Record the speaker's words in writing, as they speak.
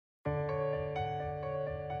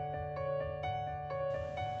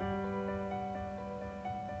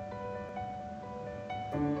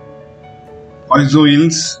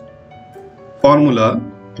Poiseuille's formula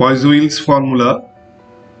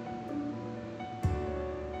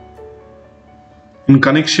in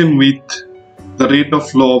connection with the rate of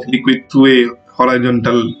flow of liquid through a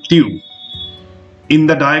horizontal tube. In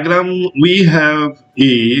the diagram, we have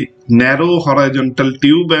a narrow horizontal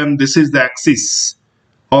tube, and this is the axis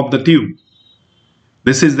of the tube.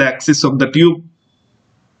 This is the axis of the tube.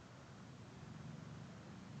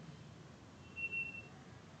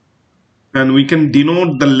 And we can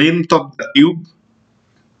denote the length of the tube.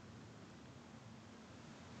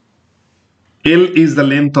 L is the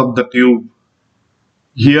length of the tube.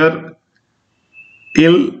 Here,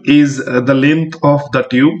 L is the length of the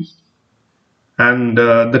tube. And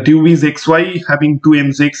the tube is XY having two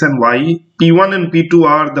ends X and Y. P1 and P2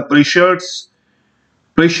 are the pressure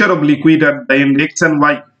of liquid at the end X and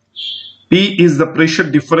Y. P is the pressure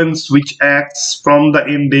difference which acts from the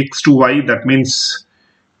end X to Y. That means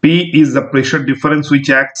P is the pressure difference which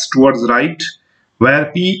acts towards right,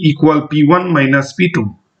 where P equal P1 minus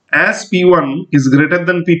P2. As P1 is greater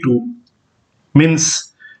than P2,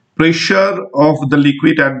 means pressure of the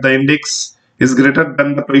liquid at the end X is greater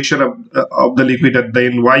than the pressure of the liquid at the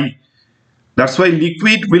end Y. That's why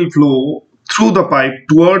liquid will flow through the pipe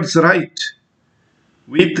towards right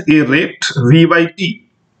with a rate V by T.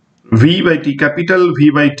 V by T, capital V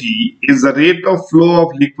by T, is the rate of flow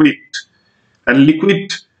of liquid, and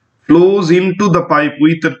liquid flows into the pipe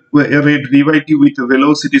with a rate V by T with a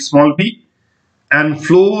velocity small v, and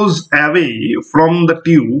flows away from the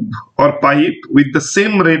tube or pipe with the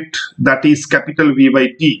same rate, that is capital V by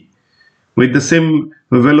T, with the same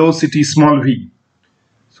velocity small v.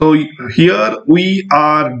 So here we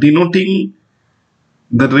are denoting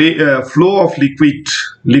the flow of liquid.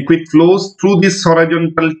 Liquid flows through this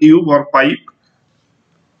horizontal tube or pipe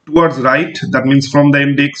towards right, that means from the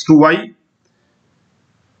end X to Y.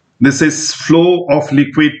 This is flow of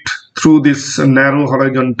liquid through this narrow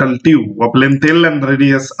horizontal tube of length L and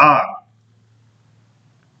radius R.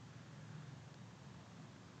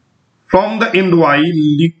 From the end Y,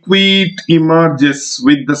 liquid emerges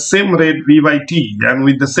with the same rate V by T and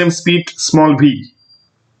with the same speed small v.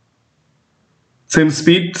 Same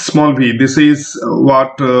speed small v. This is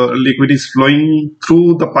what liquid is flowing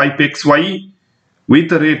through the pipe XY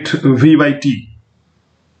with a rate V by T.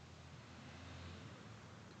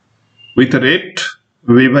 With a rate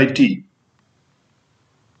V by T.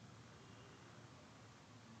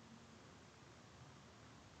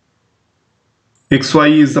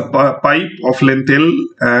 XY is the pipe of length L,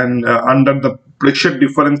 and under the pressure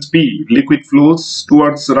difference P, liquid flows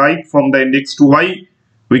towards right from the end X to Y.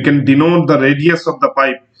 We can denote the radius of the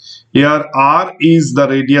pipe. Here R is the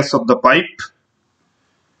radius of the pipe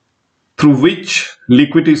through which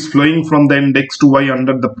liquid is flowing from the end X to Y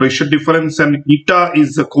under the pressure difference, and eta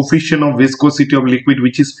is the coefficient of viscosity of liquid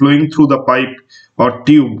which is flowing through the pipe or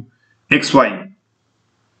tube XY.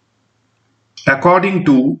 According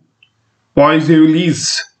to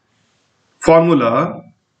Poiseuille's formula,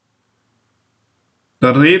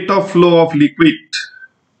 the rate of flow of a liquid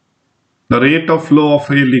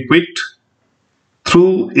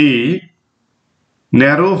through a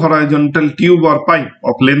narrow horizontal tube or pipe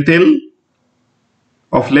of length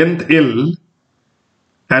L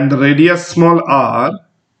and the radius small r,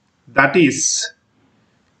 that is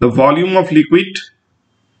the volume of the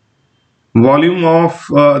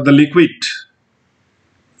liquid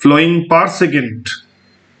flowing per second,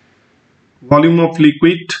 volume of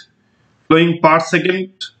liquid flowing per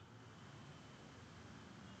second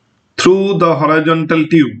through the horizontal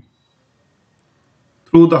tube,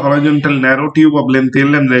 through the horizontal narrow tube of length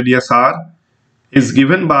L and radius r, is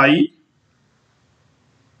given by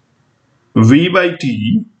V by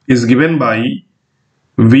T,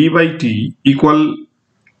 equal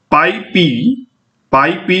pi p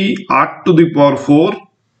r to the power 4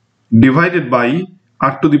 divided by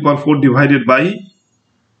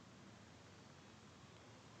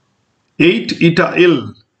 8 eta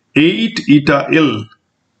L,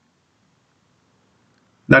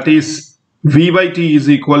 that is V by T is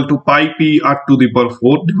equal to pi p r to the power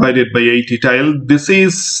 4 divided by 8 eta L. This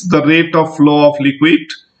is the rate of flow of liquid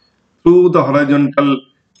through the horizontal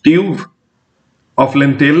tube of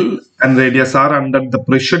length L and radius r under the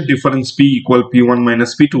pressure difference P equal P1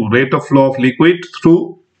 minus P2. Rate of flow of liquid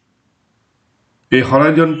through a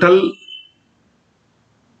horizontal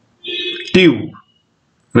tube.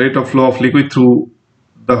 Rate of flow of liquid through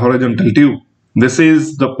the horizontal tube. This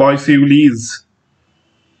is the Poiseuille's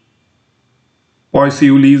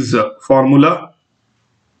formula.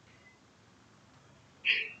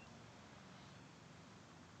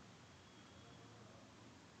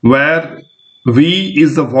 Where V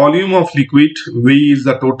is the volume of liquid. V is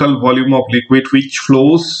the total volume of liquid which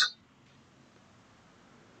flows.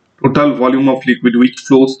 Total volume of liquid which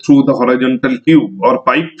flows through the horizontal tube or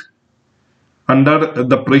pipe under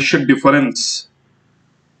the pressure difference.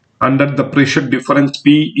 Under the pressure difference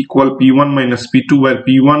P equal P1 minus P2, where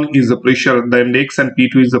P1 is the pressure at the end X and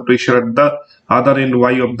P2 is the pressure at the other end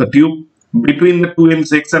Y of the tube, between the two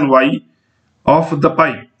ends X and Y of the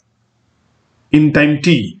pipe in time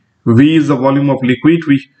T. V is the volume of liquid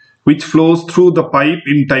which flows through the pipe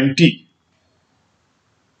in time T.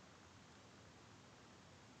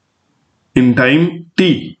 In time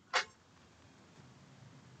T.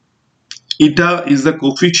 Eta is the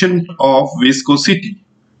coefficient of viscosity.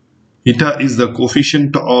 Eta is the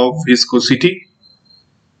coefficient of viscosity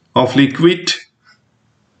of liquid.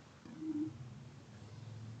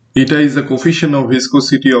 Eta is the coefficient of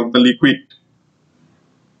viscosity of the liquid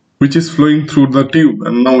which is flowing through the tube.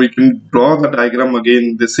 And now we can draw the diagram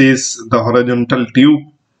again. This is the horizontal tube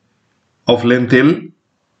of length L.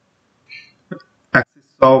 Axis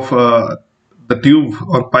of the tube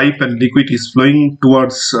or pipe and liquid is flowing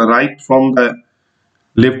towards right from the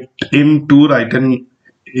left end to right end,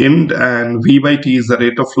 and V by T is the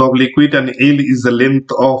rate of flow of liquid and L is the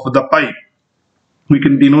length of the pipe. We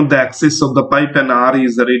can denote the axis of the pipe and R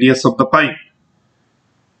is the radius of the pipe.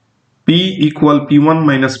 P equal P1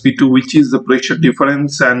 minus P2, which is the pressure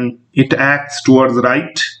difference, and it acts towards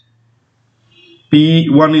right.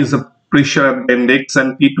 P1 is the pressure at the end X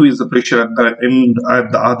and P2 is the pressure at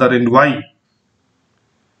the other end Y.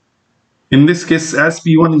 In this case, as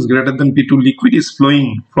P1 is greater than P2, liquid is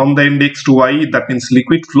flowing from the end X to Y. That means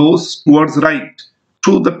liquid flows towards right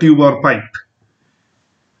through the tube or pipe.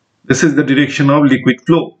 This is the direction of liquid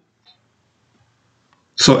flow.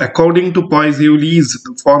 So according to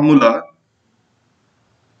Poiseuille's formula,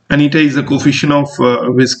 and eta is the coefficient of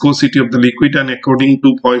viscosity of the liquid, and according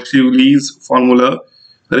to Poiseuille's formula,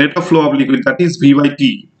 rate of flow of liquid, that is V by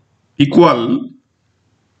T, equal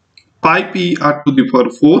pi p r to the power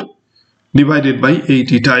 4 divided by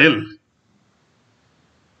 8 eta L.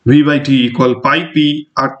 V by T equal pi p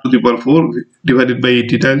r to the power 4 divided by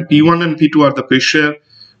 8 eta L. P1 and P2 are the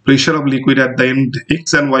pressure of liquid at the end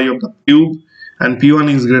X and Y of the tube, and P1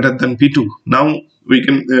 is greater than P2. Now we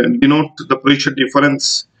can denote the pressure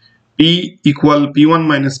difference P equal P1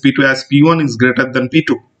 minus P2, as P1 is greater than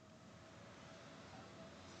P2.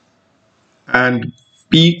 And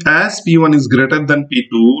as P1 is greater than P2,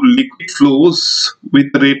 liquid flows with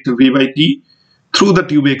rate V by T through the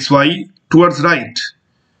tube XY towards right.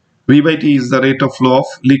 V by T is the rate of flow of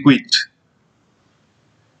liquid.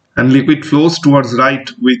 And liquid flows towards right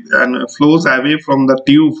and flows away from the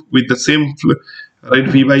tube with the same rate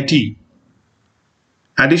V by T.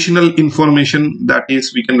 Additional information, that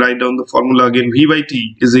is, we can write down the formula again. V by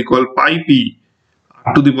T is equal pi p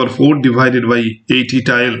r to the power 4 divided by 8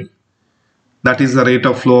 eta L. That is the rate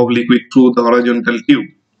of flow of liquid through the horizontal tube.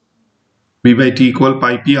 V by T equal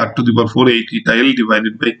pi p r to the power 4 8 eta L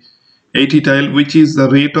divided by 8 eta L, which is the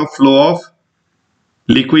rate of flow of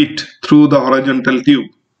liquid through the horizontal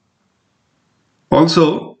tube.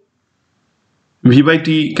 Also, V by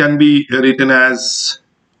T can be written as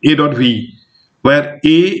A dot V, where A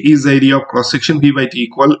is the area of cross section. V by T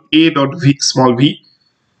equal A dot V small v,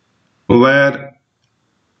 where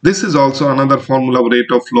this is also another formula of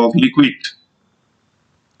rate of flow of liquid.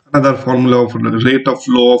 Another formula of rate of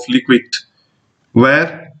flow of liquid,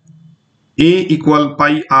 where A equal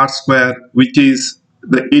pi r square, which is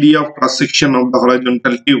the area of cross section of the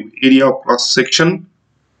horizontal tube. Area of cross section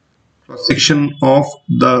of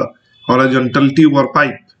the horizontal tube or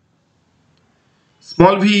pipe.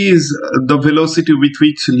 Small v is the velocity with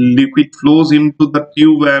which liquid flows into the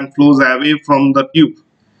tube and flows away from the tube.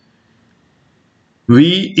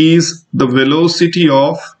 V is the velocity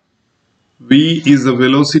or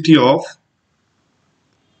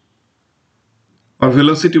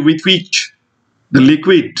velocity with which the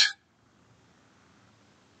liquid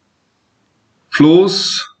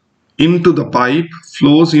flows into the pipe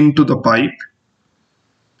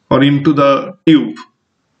or into the tube,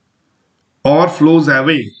 or flows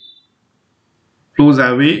away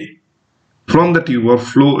from the tube, or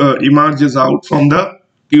emerges out from the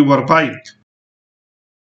tube or pipe.